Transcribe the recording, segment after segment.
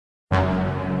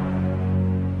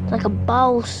like a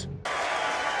boss.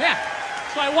 Yeah.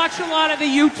 So I watch a lot of the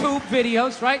YouTube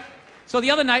videos, right? So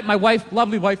the other night, my wife,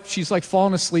 lovely wife, she's like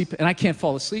falling asleep, and I can't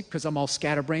fall asleep because I'm all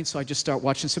scatterbrained, so I just start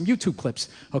watching some YouTube clips,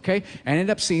 okay? And I ended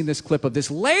up seeing this clip of this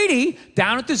lady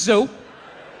down at the zoo, all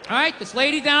right? This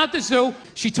lady down at the zoo,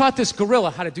 she taught this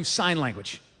gorilla how to do sign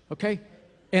language, okay?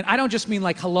 And I don't just mean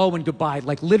like hello and goodbye,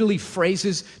 like literally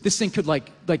phrases. This thing could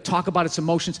like talk about its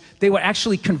emotions. They were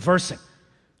actually conversing.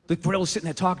 The gorilla's sitting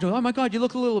there talking to her, oh my God, you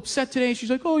look a little upset today. And she's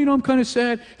like, oh, you know, I'm kind of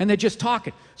sad. And they're just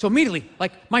talking. So immediately,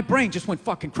 like, my brain just went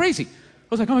fucking crazy. I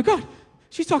was like, oh my God,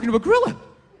 she's talking to a gorilla.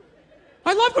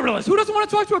 I love gorillas. Who doesn't want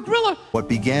to talk to a gorilla? What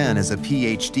began as a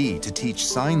PhD to teach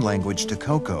sign language to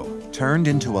Koko turned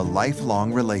into a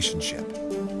lifelong relationship.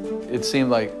 It seemed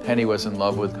like Penny was in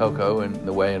love with Koko in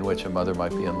the way in which a mother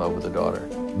might be in love with a daughter.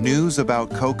 News about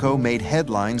Koko made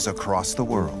headlines across the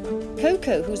world.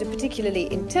 Koko, who's a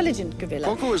particularly intelligent gorilla,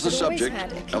 Koko is the subject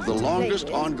of the longest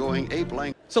ongoing ape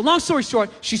language. So long story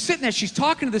short, she's sitting there, she's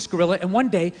talking to this gorilla, and one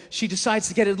day she decides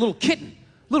to get a little kitten,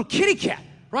 little kitty cat,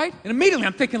 right? And immediately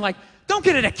I'm thinking like, don't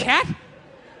get it a cat.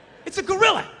 It's a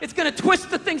gorilla. It's gonna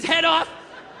twist the thing's head off,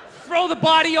 throw the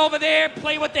body over there,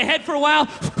 play with the head for a while,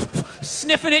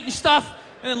 sniffing it and stuff,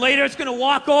 and then later it's gonna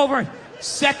walk over and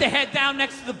set the head down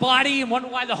next to the body and wonder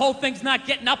why the whole thing's not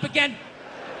getting up again.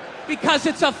 Because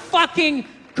it's a fucking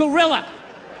gorilla.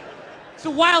 It's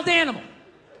a wild animal.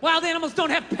 Wild animals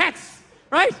don't have pets,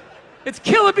 right? It's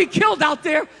kill or be killed out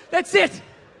there. That's it.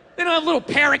 They don't have little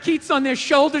parakeets on their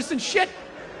shoulders and shit.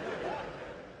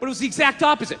 But it was the exact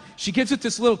opposite. She gives it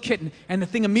this little kitten, and the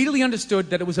thing immediately understood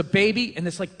that it was a baby, and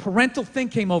this like parental thing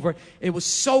came over. It was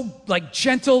so like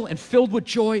gentle and filled with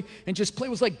joy, and just play. It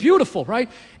was like beautiful,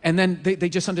 right? And then they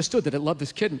just understood that it loved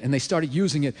this kitten, and they started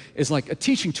using it as like a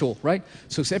teaching tool, right?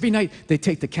 So every night they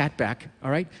take the cat back, all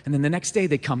right? And then the next day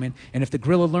they come in, and if the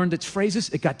gorilla learned its phrases,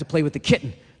 it got to play with the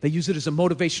kitten. They use it as a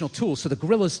motivational tool. So the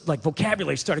gorilla's like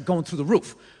vocabulary started going through the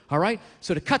roof, all right?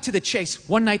 So to cut to the chase,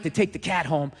 one night they take the cat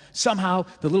home. Somehow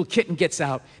the little kitten gets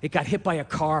out. It got hit by a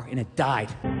car and it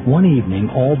died. One evening,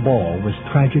 All Ball was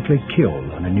tragically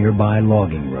killed on a nearby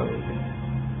logging road.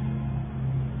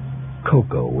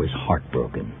 Koko was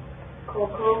heartbroken.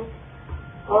 Koko,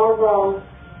 All Ball was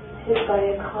hit by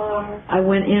a car. I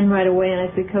went in right away and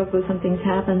I said, Koko, something's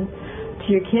happened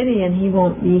to your kitty and he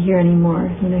won't be here anymore.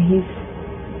 You know,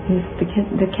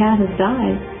 the cat has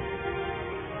died.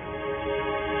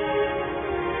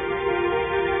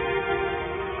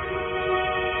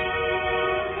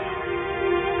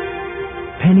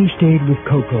 Penny stayed with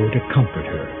Koko to comfort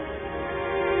her.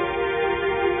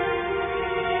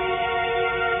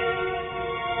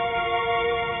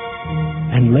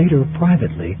 And later,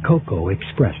 privately, Koko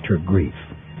expressed her grief.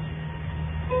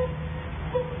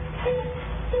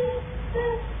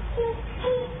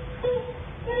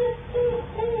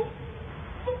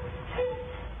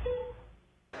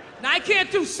 Now, I can't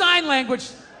do sign language,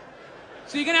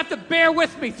 so you're gonna have to bear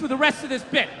with me through the rest of this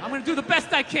bit. I'm gonna do the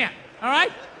best I can, all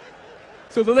right?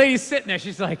 So the lady's sitting there,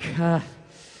 she's like,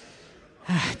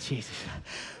 Jesus.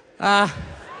 Well,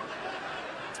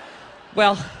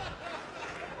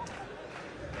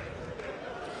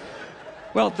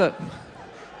 the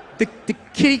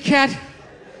kitty cat,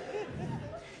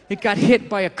 it got hit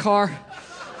by a car,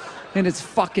 and it's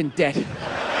fucking dead.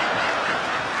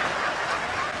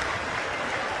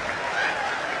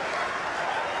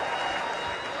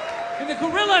 And the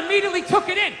gorilla immediately took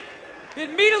it in. It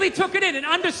immediately took it in and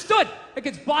understood. Like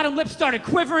its bottom lip started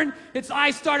quivering, its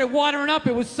eyes started watering up,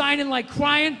 it was signing like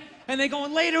crying, and they go,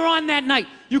 and later on that night,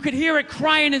 you could hear it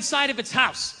crying inside of its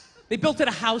house. They built it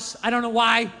a house, I don't know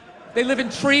why. They live in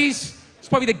trees. It's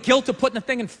probably the guilt of putting the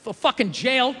thing in fucking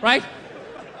jail, right?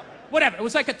 Whatever, it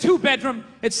was like a 2-bedroom,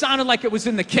 it sounded like it was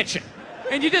in the kitchen.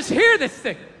 And you just hear this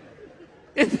thing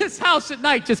in this house at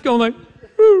night just going like,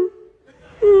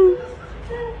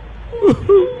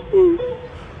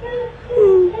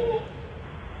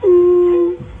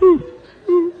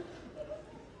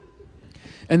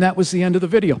 and that was the end of the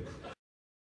video.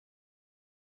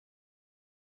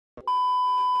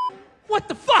 What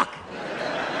the fuck?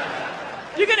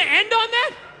 You're gonna end on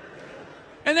that?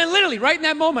 And then literally, right in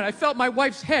that moment, I felt my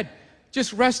wife's head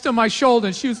just rest on my shoulder,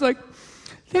 and she was like,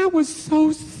 that was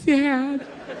so sad.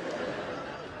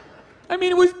 I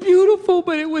mean, it was beautiful,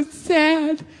 but it was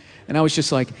sad. And I was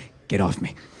just like, get off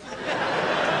me.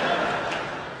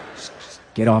 Just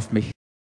get off me.